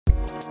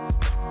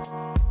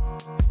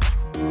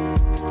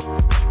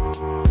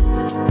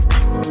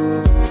Hi,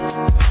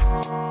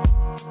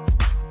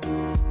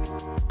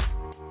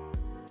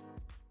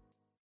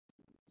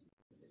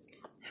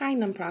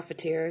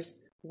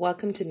 nonprofiteers.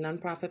 Welcome to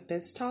Nonprofit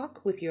Biz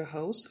Talk with your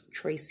host,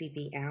 Tracy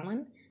V.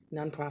 Allen,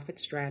 nonprofit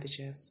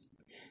strategist.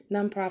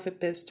 Nonprofit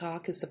Biz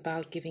Talk is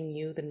about giving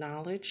you the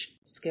knowledge,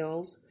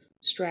 skills,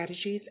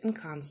 strategies, and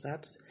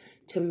concepts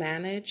to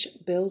manage,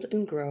 build,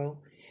 and grow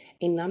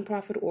a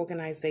nonprofit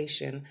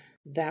organization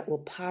that will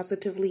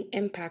positively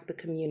impact the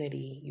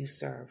community you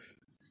serve.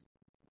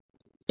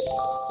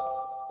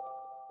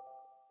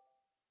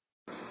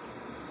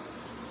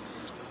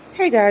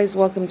 Hey guys,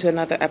 welcome to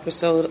another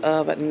episode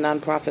of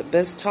Nonprofit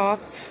Biz Talk.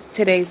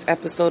 Today's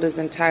episode is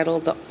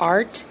entitled The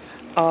Art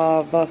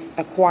of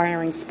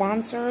Acquiring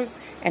Sponsors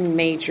and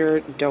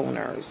Major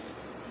Donors.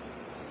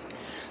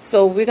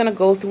 So we're going to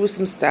go through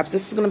some steps.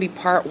 This is going to be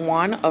part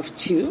 1 of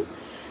 2.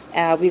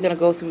 We're going to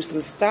go through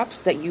some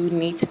steps that you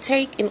need to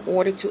take in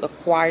order to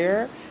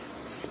acquire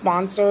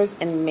sponsors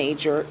and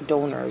major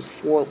donors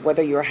for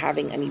whether you're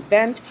having an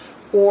event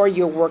or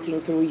you're working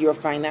through your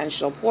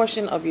financial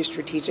portion of your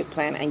strategic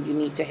plan and you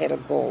need to hit a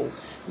goal.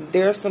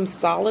 There are some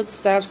solid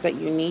steps that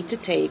you need to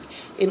take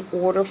in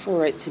order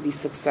for it to be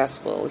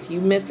successful. If you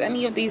miss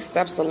any of these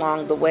steps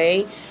along the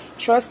way,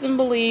 trust and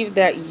believe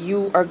that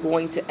you are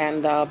going to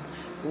end up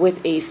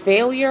with a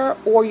failure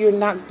or you're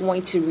not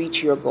going to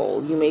reach your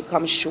goal. You may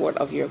come short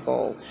of your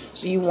goal.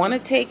 So you want to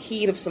take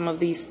heed of some of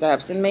these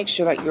steps and make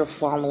sure that you're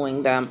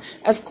following them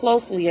as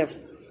closely as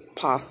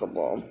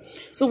possible.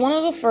 So one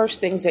of the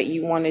first things that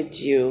you want to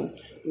do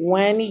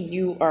when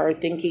you are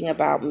thinking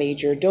about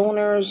major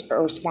donors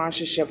or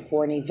sponsorship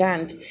for an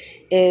event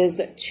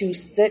is to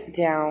sit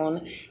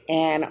down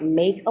and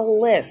make a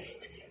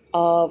list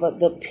of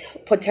the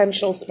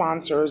potential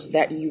sponsors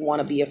that you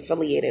want to be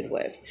affiliated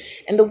with.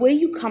 And the way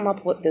you come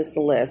up with this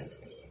list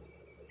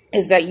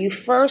is that you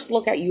first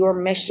look at your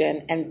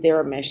mission and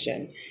their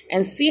mission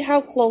and see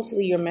how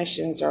closely your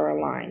missions are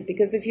aligned.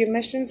 Because if your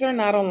missions are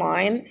not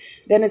aligned,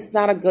 then it's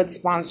not a good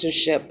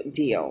sponsorship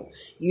deal.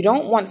 You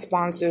don't want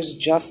sponsors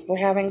just for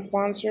having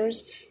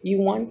sponsors. You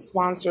want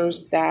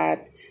sponsors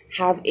that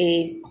have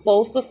a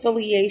close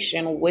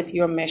affiliation with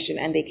your mission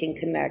and they can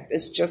connect.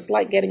 It's just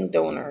like getting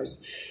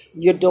donors.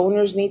 Your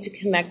donors need to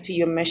connect to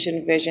your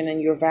mission, vision, and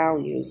your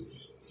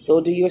values. So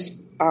do your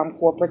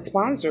corporate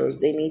sponsors.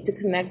 They need to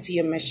connect to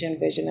your mission,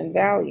 vision, and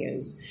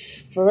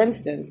values. For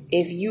instance,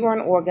 if you are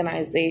an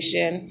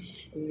organization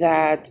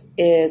that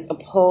is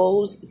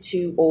opposed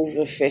to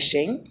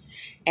overfishing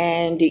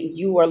and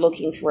you are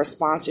looking for a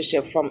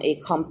sponsorship from a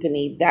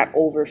company that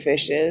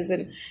overfishes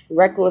and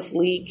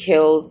recklessly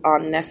kills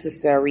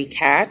unnecessary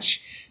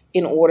catch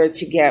in order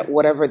to get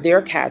whatever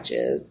their catch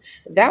is,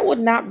 that would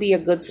not be a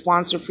good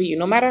sponsor for you,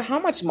 no matter how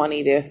much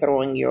money they're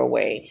throwing your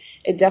way.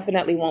 It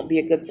definitely won't be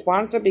a good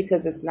sponsor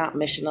because it's not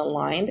mission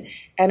aligned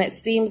and it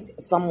seems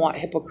somewhat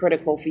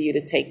hypocritical for you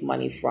to take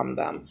money from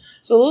them.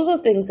 So those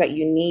are things that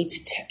you need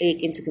to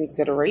take into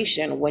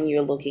consideration when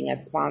you're looking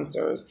at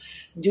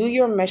sponsors. Do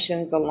your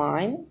missions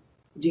align?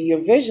 Do your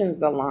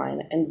visions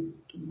align? And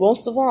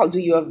most of all, do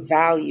your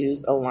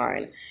values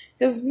align?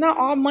 Because not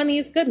all money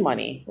is good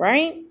money,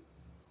 right?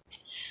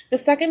 The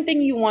second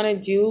thing you want to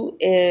do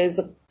is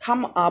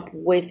come up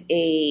with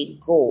a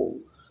goal.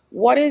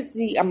 What is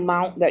the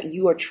amount that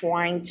you are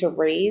trying to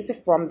raise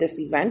from this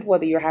event,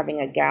 whether you're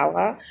having a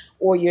gala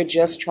or you're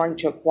just trying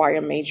to acquire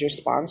major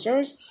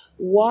sponsors?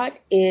 What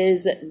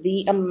is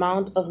the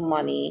amount of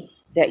money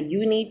that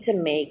you need to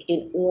make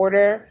in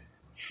order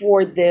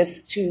for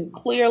this to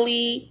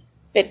clearly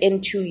fit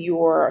into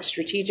your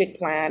strategic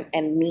plan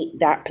and meet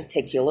that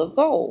particular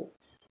goal?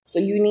 So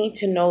you need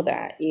to know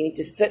that. You need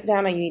to sit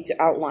down and you need to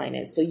outline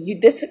it. So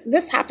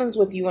this happens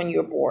with you and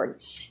your board.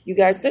 You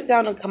guys sit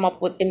down and come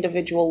up with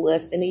individual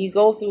lists, and then you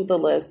go through the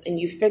list and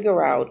you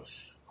figure out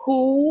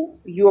who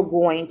you're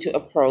going to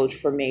approach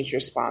for major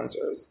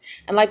sponsors.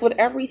 And like with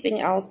everything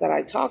else that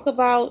I talk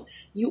about,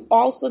 you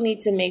also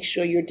need to make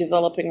sure you're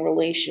developing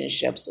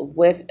relationships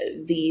with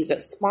these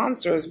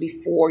sponsors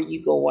before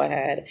you go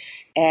ahead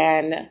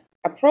and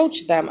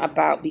approach them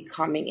about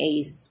becoming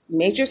a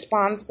major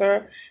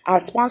sponsor, a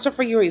sponsor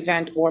for your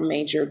event or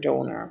major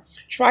donor.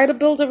 Try to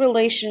build a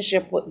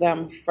relationship with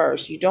them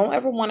first. You don't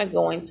ever want to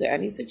go into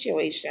any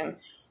situation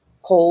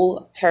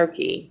cold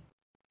turkey.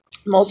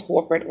 Most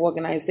corporate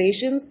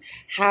organizations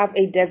have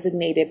a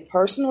designated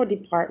person or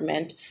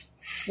department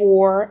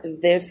for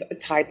this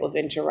type of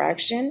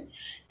interaction.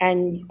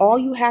 And all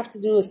you have to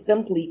do is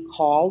simply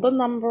call the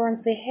number and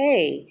say,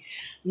 hey,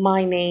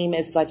 my name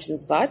is such and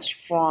such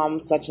from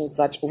such and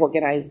such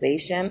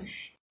organization.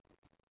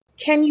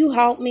 Can you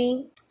help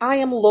me? I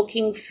am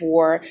looking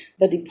for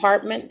the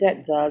department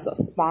that does a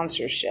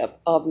sponsorship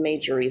of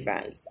major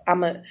events.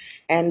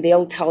 And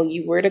they'll tell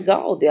you where to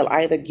go. They'll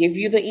either give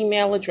you the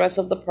email address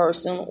of the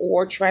person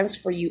or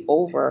transfer you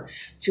over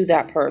to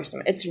that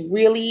person. It's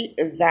really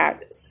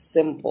that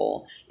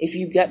simple. If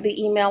you get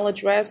the email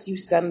address, you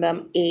send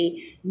them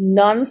a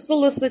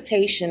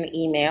non-solicitation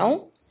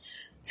email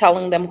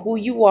telling them who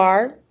you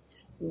are,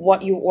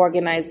 what your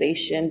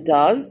organization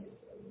does,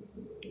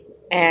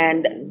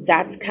 and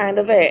that's kind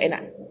of it.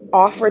 And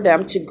offer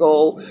them to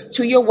go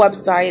to your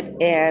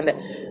website and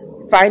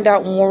find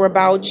out more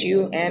about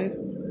you,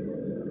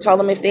 and tell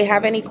them if they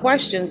have any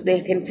questions,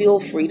 they can feel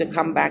free to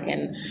come back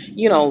and,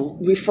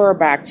 refer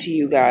back to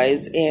you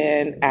guys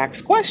and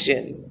ask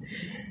questions.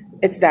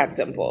 It's that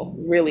simple,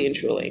 really and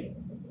truly.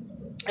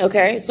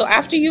 Okay, so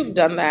after you've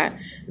done that,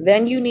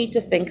 then you need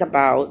to think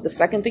about, the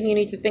second thing you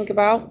need to think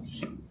about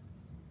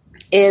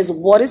is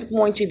what is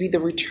going to be the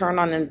return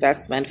on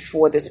investment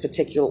for this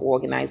particular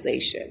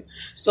organization.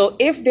 So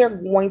if they're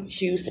going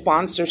to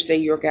sponsor, say,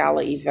 your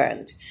gala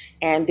event,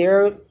 and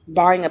they're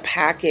buying a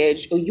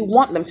package, or you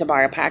want them to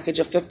buy a package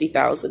of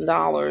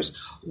 $50,000,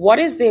 what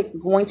is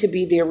going to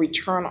be their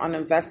return on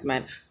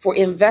investment for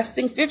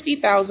investing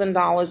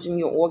 $50,000 in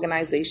your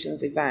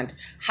organization's event?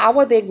 How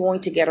are they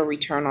going to get a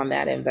return on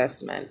that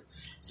investment?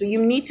 So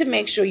you need to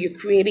make sure you're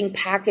creating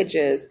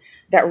packages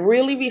that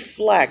really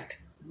reflect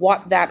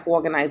what that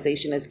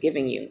organization is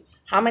giving you.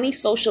 How many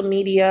social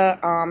media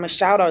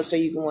shout outs are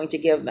you going to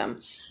give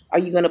them? Are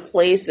you going to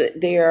place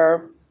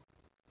their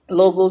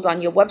logos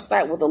on your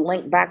website with a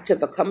link back to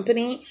the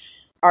company?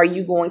 Are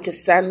you going to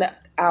send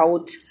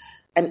out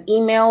an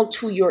email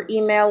to your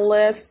email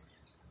list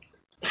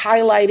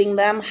highlighting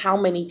them? How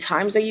many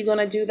times are you going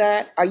to do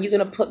that? Are you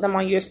going to put them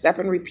on your step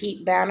and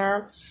repeat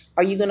banner?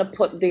 Are you going to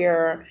put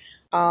their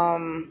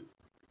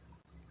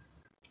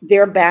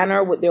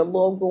banner with their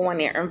logo and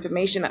their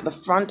information at the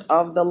front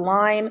of the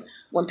line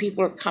when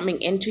people are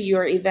coming into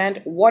your event?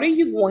 What are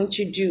you going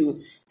to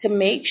do to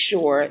make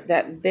sure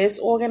that this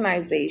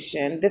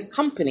organization, this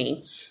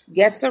company,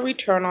 gets a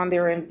return on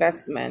their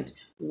investment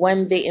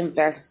when they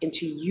invest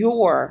into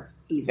your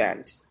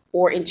event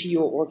or into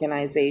your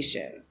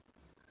organization?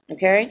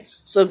 Okay,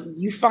 so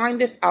you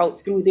find this out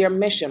through their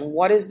mission.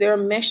 What is their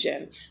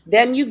mission?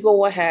 Then you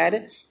go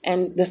ahead,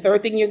 and the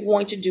third thing you're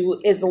going to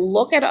do is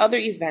look at other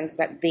events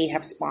that they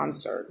have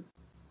sponsored.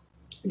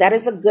 That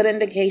is a good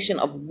indication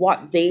of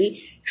what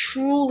they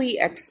truly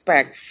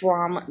expect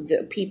from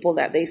the people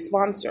that they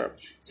sponsor.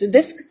 So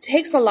this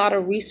takes a lot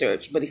of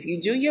research, but if you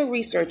do your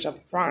research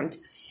up front,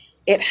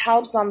 it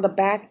helps on the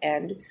back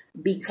end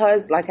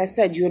because, like I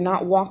said, you're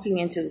not walking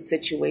into the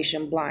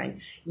situation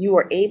blind. You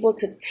are able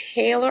to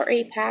tailor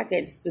a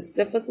package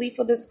specifically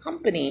for this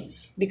company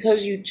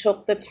because you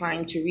took the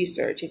time to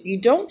research. If you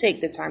don't take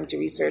the time to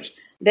research,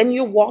 then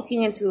you're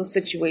walking into the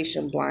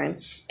situation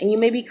blind, and you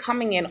may be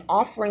coming in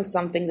offering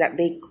something that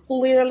they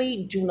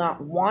clearly do not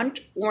want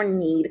or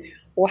need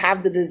or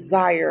have the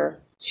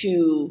desire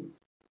to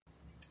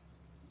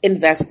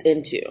invest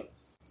into.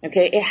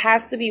 Okay, it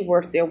has to be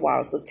worth their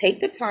while. So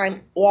take the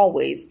time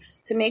always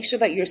to make sure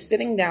that you're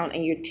sitting down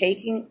and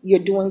you're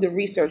doing the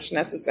research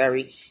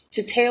necessary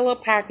to tailor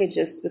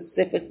packages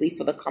specifically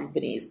for the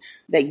companies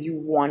that you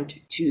want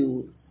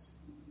to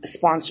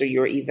sponsor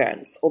your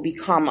events or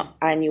become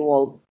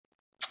annual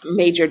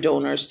major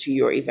donors to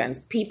your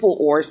events, people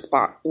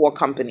or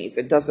companies.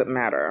 It doesn't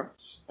matter.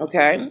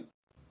 Okay.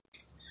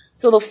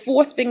 So the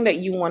fourth thing that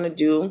you want to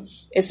do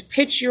is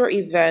pitch your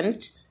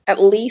event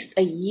at least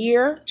a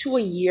year to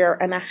a year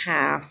and a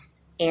half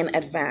in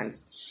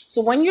advance.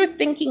 So when you're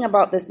thinking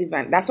about this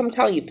event, that's what I'm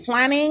telling you,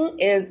 planning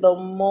is the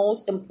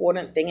most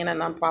important thing in a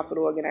nonprofit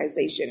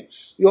organization.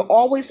 You're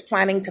always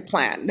planning to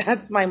plan.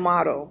 That's my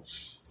motto.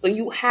 So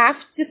you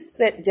have to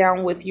sit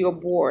down with your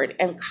board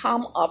and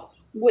come up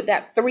with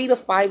that 3 to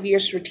 5 year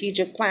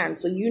strategic plan.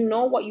 So you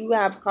know what you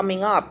have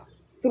coming up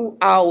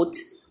throughout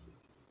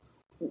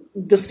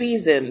the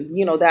season,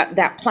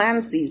 that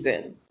plan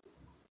season.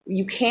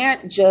 You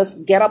can't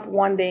just get up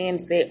one day and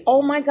say,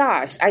 oh my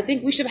gosh, I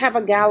think we should have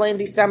a gala in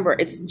December.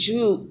 It's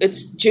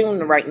June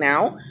right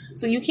now.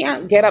 So you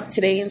can't get up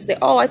today and say,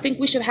 oh, I think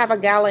we should have a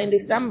gala in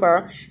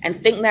December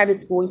and think that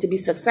it's going to be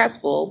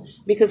successful,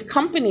 because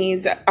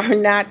companies are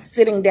not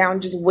sitting down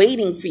just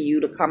waiting for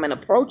you to come and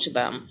approach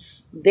them.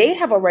 They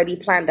have already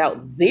planned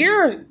out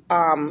their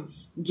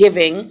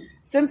giving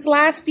since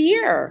last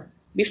year.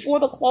 Before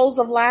the close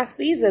of last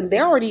season,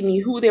 they already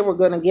knew who they were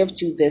going to give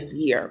to this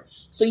year.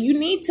 So you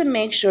need to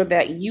make sure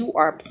that you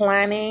are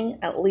planning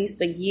at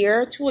least a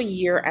year to a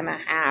year and a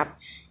half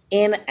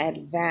in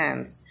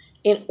advance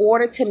in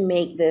order to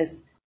make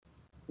this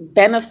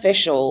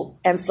beneficial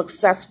and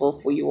successful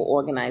for your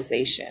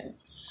organization.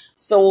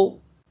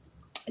 So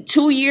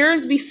 2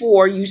 years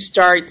before you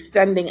start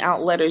sending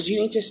out letters, you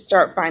need to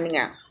start finding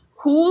out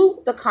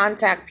who the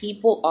contact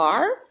people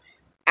are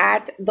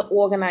at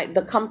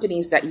the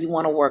companies that you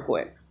want to work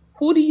with.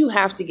 Who do you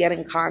have to get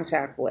in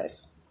contact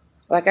with?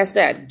 Like I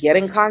said, get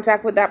in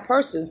contact with that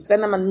person.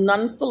 Send them a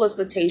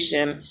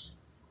non-solicitation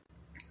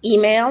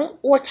email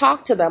or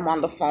talk to them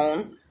on the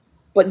phone,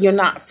 but you're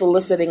not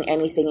soliciting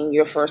anything in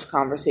your first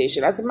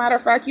conversation. As a matter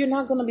of fact, you're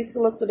not going to be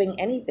soliciting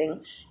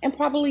anything in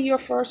probably your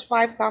first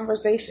 5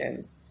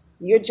 conversations.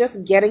 You're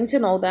just getting to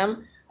know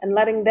them and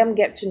letting them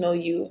get to know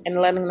you and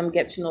letting them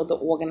get to know the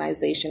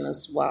organization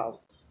as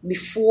well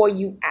before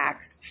you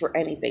ask for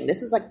anything.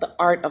 This is like the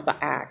art of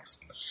the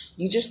ask.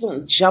 You just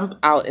don't jump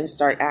out and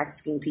start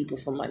asking people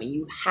for money.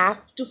 You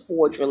have to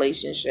forge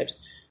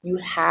relationships. You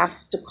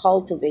have to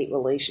cultivate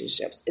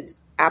relationships. It's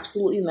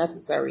absolutely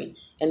necessary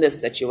in this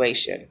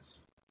situation.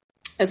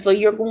 And so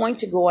you're going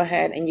to go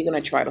ahead and you're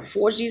going to try to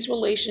forge these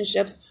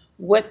relationships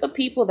with the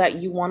people that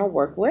you want to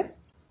work with.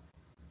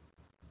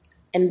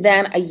 And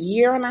then a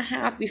year and a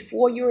half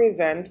before your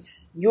event,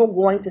 you're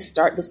going to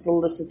start the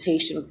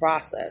solicitation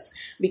process.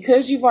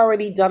 Because you've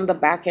already done the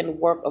back end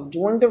work of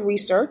doing the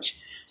research,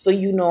 so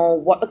you know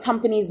what the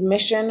company's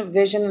mission,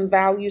 vision, and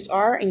values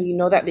are, and you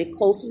know that they're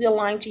closely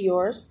aligned to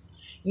yours.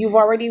 You've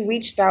already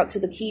reached out to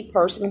the key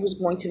person who's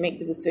going to make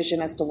the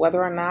decision as to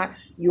whether or not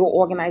your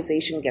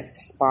organization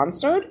gets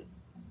sponsored.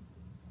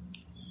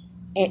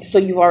 And so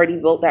you've already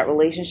built that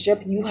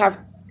relationship. You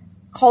have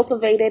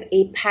cultivated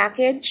a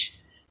package,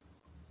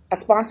 a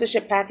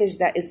sponsorship package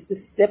that is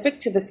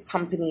specific to this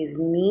company's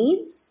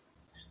needs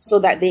so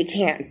that they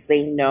can't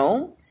say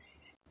no.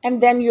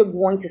 And then you're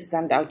going to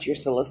send out your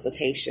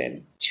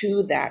solicitation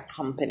to that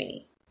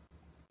company.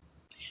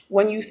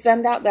 When you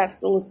send out that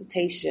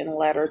solicitation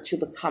letter to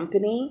the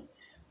company,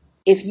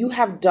 if you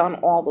have done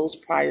all those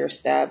prior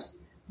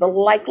steps, the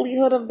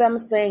likelihood of them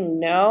saying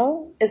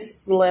no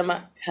is slim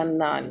to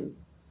none.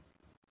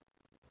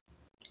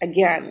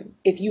 Again,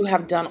 if you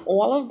have done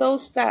all of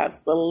those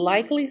steps, the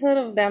likelihood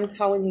of them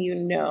telling you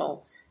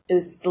no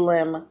is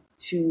slim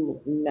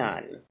to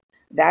none.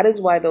 That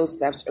is why those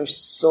steps are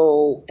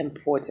so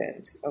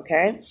important,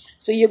 okay?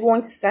 So you're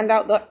going to send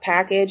out the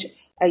package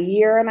a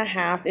year and a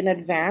half in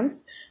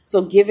advance,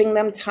 so giving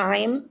them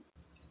time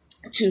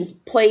to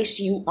place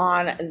you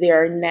on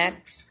their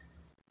next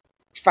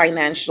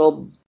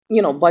financial,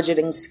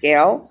 budgeting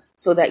scale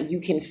so that you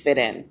can fit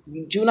in.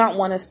 You do not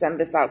want to send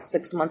this out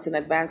 6 months in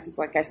advance because,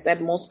 like I said,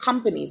 most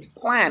companies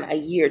plan a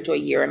year to a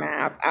year and a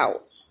half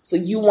out. So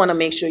you want to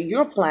make sure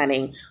you're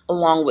planning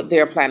along with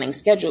their planning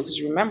schedule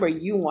because remember,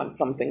 you want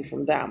something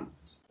from them.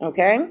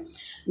 Okay?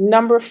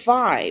 Number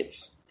 5,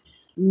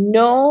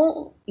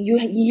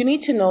 you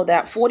need to know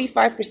that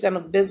 45%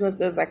 of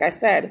businesses, like I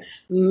said,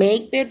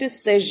 make their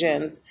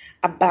decisions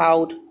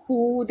about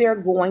who they're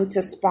going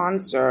to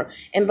sponsor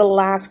in the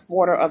last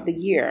quarter of the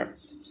year.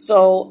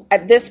 So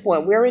at this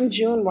point, we're in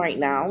June right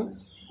now.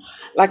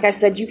 Like I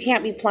said, you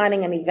can't be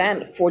planning an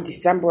event for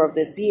December of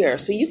this year.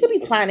 So you could be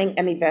planning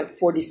an event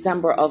for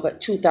December of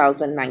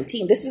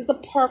 2019. This is the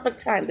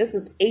perfect time. This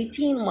is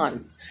 18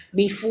 months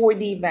before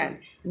the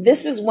event.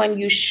 This is when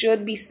you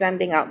should be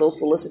sending out those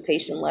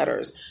solicitation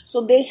letters.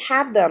 So they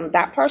have them.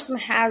 That person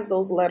has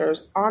those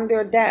letters on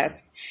their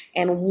desk.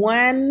 And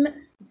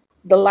when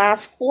the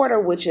last quarter,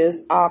 which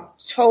is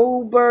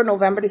October,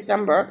 November,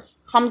 December,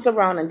 comes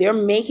around and they're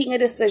making a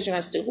decision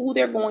as to who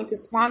they're going to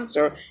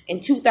sponsor in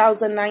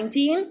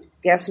 2019,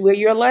 guess where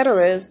your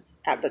letter is?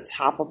 At the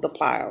top of the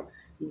pile.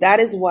 That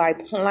is why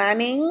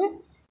planning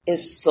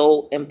is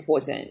so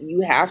important.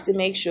 You have to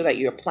make sure that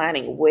you're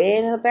planning way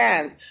in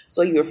advance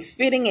so you're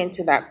fitting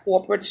into that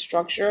corporate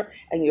structure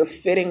and you're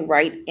fitting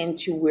right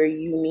into where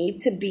you need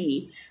to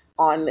be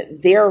on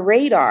their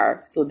radar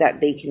so that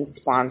they can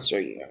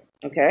sponsor you.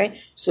 Okay?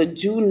 So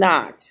do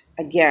not,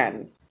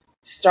 again,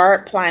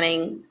 start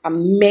planning a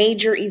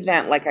major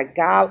event like a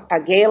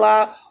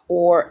gala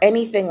or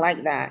anything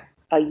like that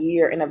a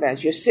year in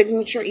advance. Your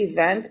signature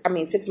event,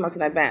 6 months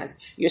in advance.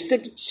 Your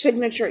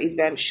signature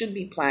event should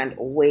be planned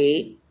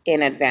way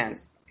in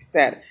advance. Like I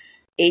said,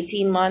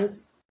 18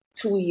 months,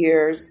 2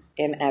 years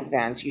in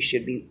advance. You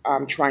should be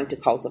trying to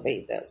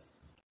cultivate this.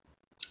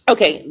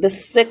 Okay,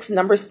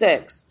 number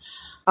 6.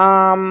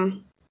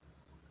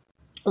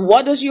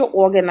 What does your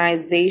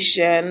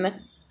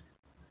organization...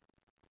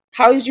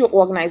 How is your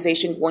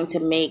organization going to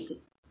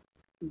make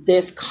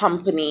this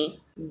company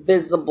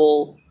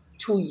visible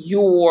to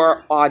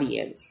your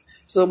audience?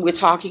 So we're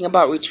talking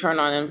about return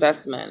on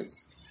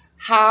investments.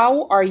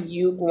 How are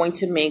you going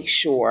to make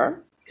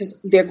sure,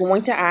 because they're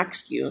going to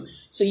ask you,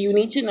 so you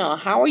need to know,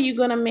 how are you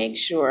going to make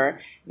sure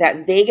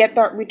that they get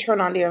that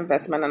return on their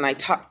investment? And I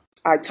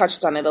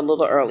touched on it a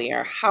little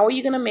earlier. How are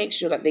you going to make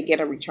sure that they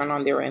get a return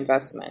on their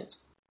investment?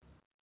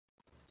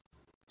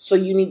 So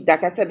you need,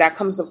 like I said, that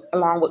comes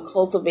along with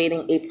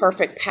cultivating a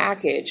perfect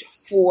package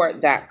for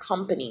that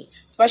company,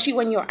 especially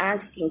when you're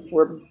asking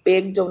for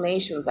big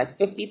donations like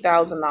 $50,000,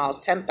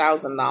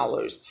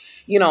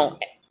 $10,000.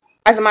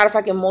 As a matter of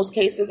fact, in most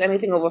cases,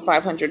 anything over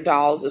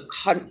 $500 is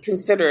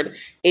considered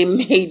a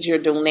major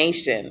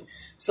donation.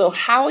 So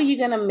how are you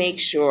going to make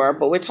sure,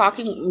 but we're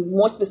talking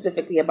more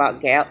specifically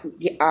about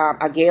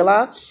a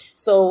gala.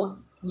 So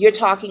you're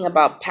talking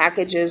about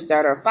packages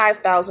that are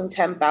 $5,000,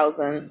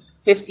 $10,000,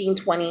 15,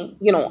 20,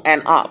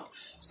 and up.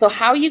 So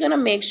how are you going to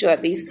make sure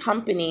that these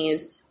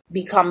companies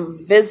become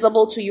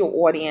visible to your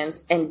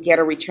audience and get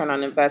a return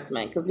on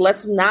investment? Because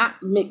let's not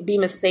be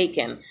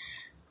mistaken.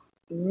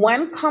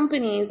 When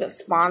companies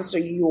sponsor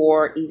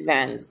your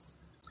events,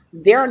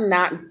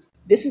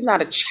 this is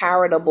not a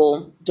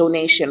charitable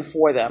donation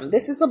for them.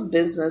 This is a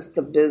business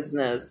to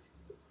business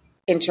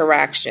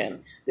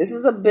interaction. This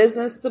is a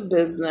business to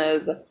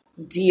business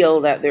deal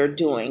that they're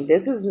doing.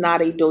 This is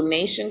not a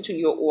donation to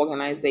your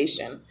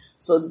organization.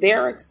 So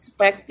they're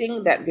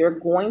expecting that they're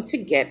going to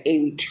get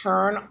a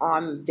return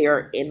on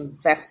their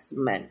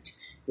investment.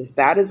 because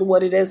that is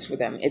what it is for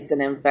them. It's an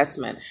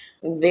investment.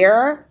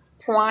 Their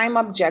prime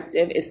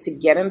objective is to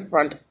get in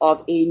front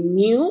of a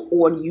new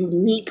or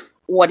unique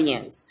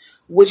audience,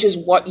 which is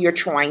what you're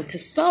trying to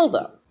sell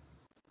them.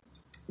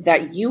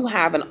 That you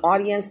have an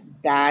audience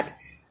that,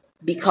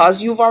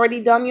 because you've already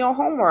done your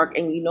homework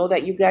and you know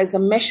that you guys are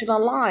mission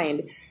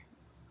aligned,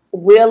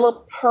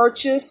 will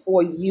purchase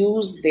or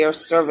use their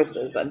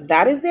services. And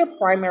that is their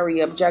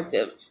primary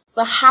objective.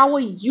 So how are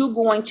you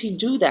going to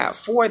do that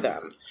for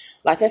them?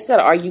 Like I said,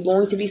 are you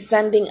going to be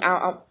sending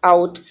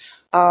out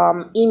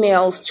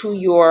emails to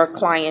your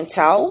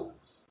clientele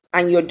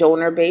and your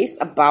donor base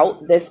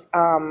about this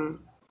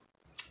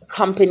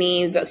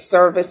company's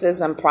services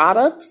and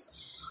products?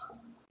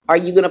 Are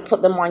you going to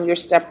put them on your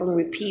step and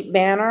repeat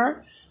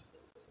banner?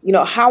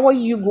 How are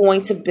you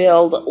going to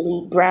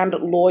build brand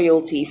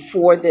loyalty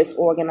for this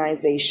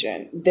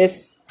organization,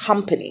 this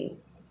company?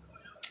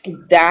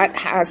 That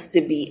has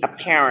to be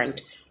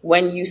apparent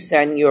when you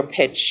send your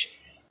pitch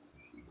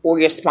or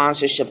your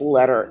sponsorship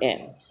letter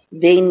in.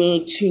 They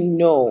need to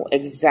know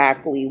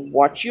exactly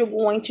what you're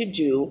going to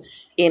do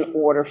in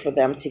order for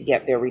them to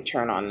get their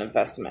return on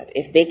investment.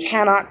 If they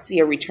cannot see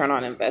a return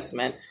on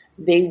investment,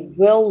 they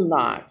will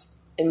not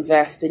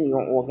invest in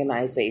your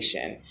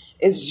organization.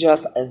 It's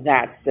just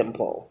that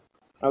simple.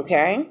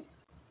 Okay?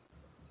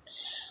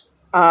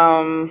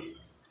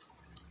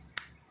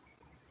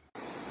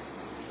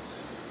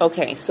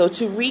 Okay, so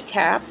to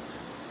recap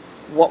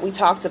what we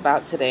talked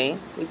about today,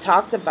 we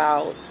talked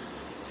about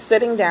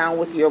sitting down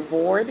with your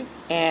board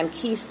and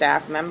key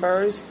staff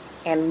members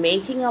and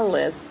making a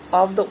list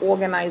of the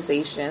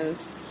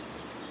organization's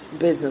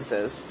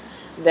businesses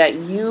that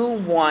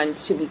you want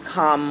to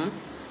become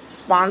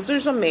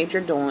sponsors or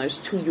major donors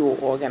to your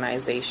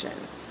organization.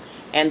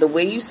 And the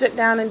way you sit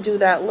down and do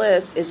that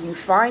list is you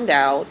find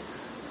out,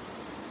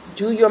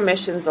 do your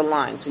missions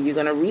align? So you're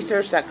going to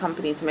research that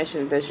company's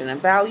mission, vision,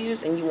 and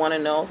values, and you want to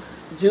know,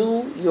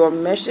 do your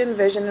mission,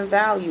 vision, and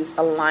values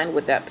align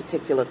with that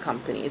particular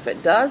company? If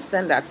it does,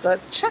 then that's a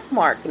check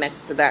mark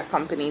next to that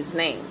company's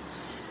name.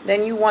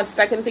 Then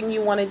second thing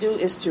you want to do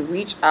is to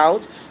reach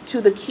out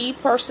to the key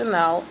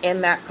personnel in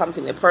that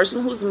company, the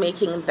person who's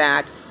making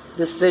that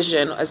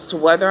decision as to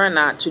whether or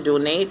not to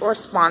donate or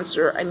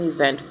sponsor an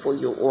event for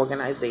your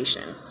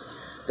organization.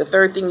 The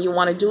third thing you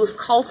want to do is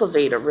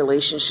cultivate a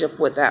relationship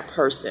with that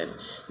person.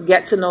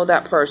 Get to know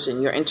that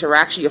person. Your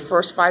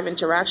first 5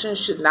 interactions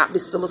should not be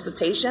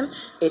solicitation.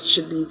 It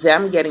should be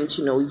them getting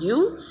to know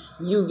you,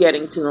 you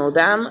getting to know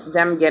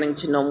them getting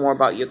to know more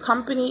about your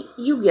company,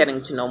 you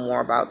getting to know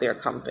more about their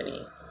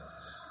company.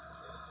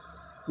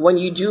 When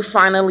you do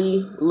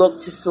finally look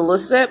to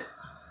solicit,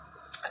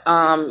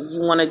 you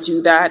want to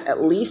do that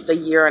at least a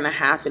year and a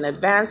half in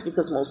advance,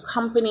 because most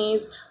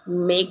companies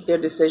make their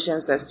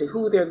decisions as to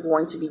who they're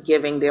going to be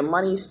giving their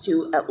monies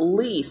to at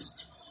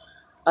least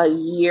a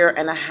year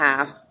and a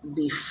half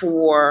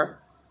before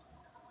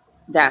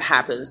that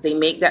happens. They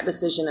make that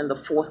decision in the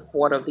fourth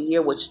quarter of the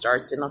year, which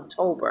starts in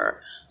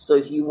October. So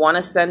if you want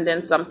to send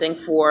in something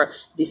for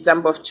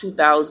December of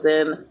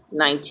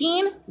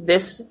 2019,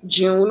 this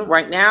June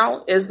right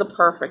now is the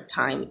perfect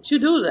time to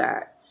do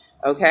that.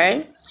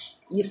 Okay?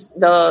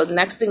 The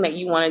next thing that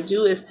you want to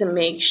do is to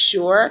make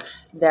sure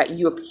that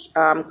you're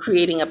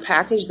creating a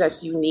package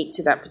that's unique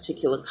to that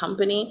particular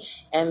company,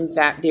 and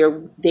that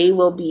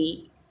you'll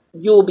be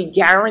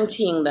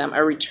guaranteeing them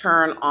a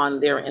return on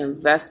their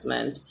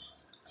investment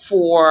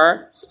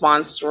for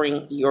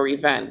sponsoring your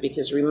event.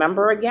 Because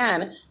remember,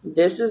 again,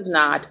 this is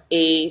not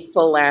a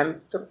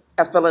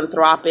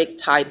philanthropic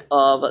type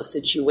of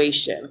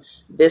situation.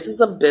 This is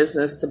a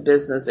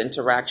business-to-business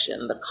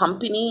interaction. The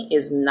company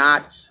is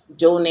not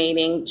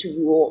donating to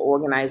your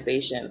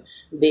organization.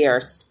 They are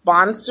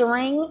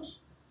sponsoring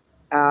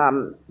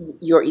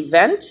your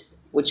event,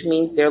 which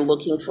means they're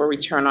looking for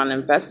return on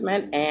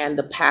investment, and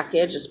the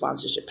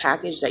sponsorship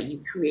package that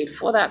you create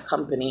for that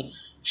company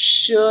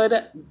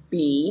should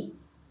be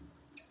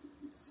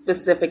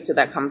specific to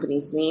that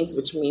company's needs,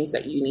 which means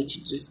that you need to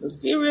do some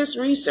serious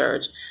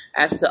research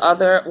as to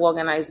other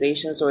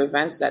organizations or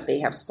events that they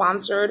have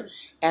sponsored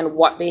and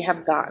what they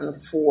have gotten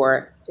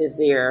for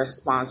their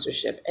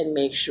sponsorship, and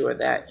make sure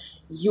that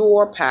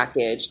your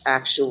package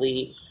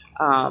actually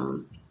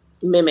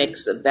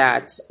mimics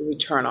that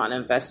return on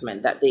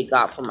investment that they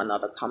got from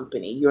another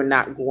company. You're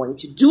not going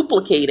to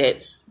duplicate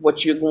it,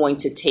 but you're going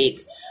to take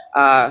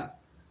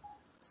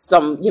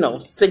some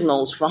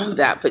signals from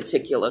that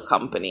particular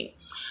company.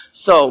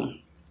 So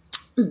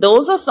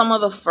those are some of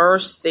the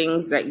first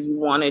things that you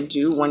want to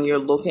do when you're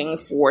looking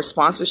for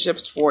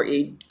sponsorships for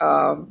a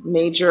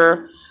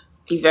major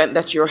event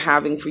that you're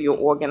having for your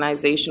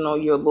organization, or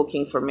you're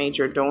looking for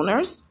major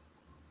donors.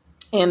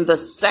 In the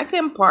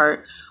second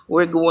part,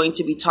 we're going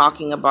to be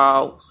talking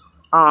about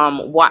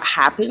what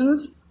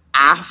happens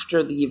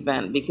after the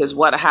event, because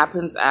what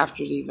happens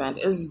after the event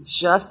is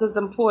just as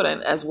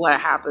important as what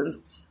happens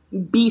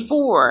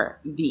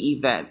before the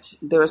event.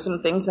 There are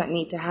some things that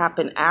need to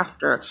happen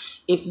after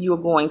if you're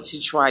going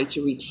to try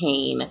to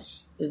retain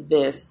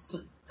this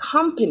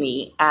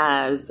company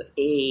as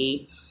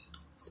a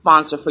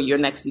sponsor for your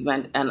next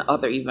event and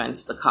other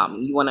events to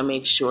come. You want to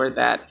make sure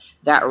that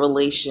that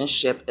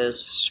relationship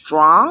is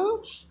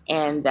strong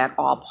and that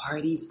all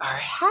parties are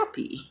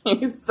happy.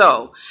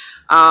 So,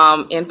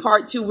 in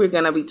part 2, we're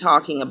going to be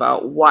talking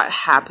about what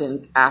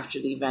happens after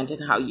the event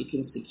and how you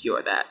can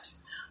secure that.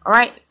 All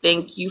right.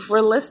 Thank you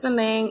for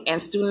listening, and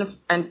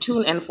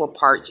tune in for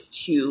part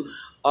 2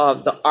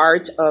 of the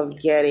art of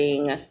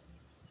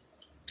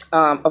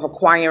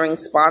acquiring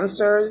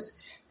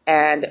sponsors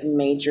and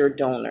major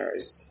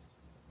donors.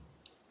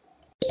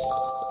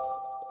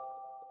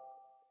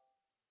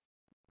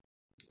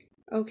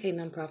 Okay,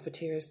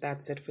 nonprofiteers,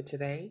 that's it for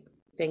today.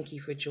 Thank you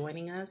for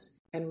joining us.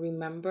 And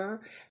remember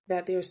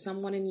that there's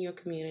someone in your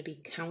community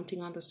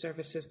counting on the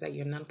services that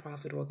your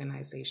nonprofit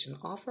organization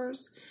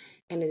offers,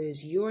 and it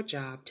is your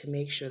job to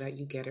make sure that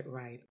you get it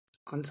right.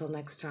 Until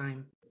next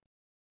time,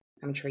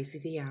 I'm Tracy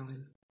V.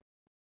 Allen.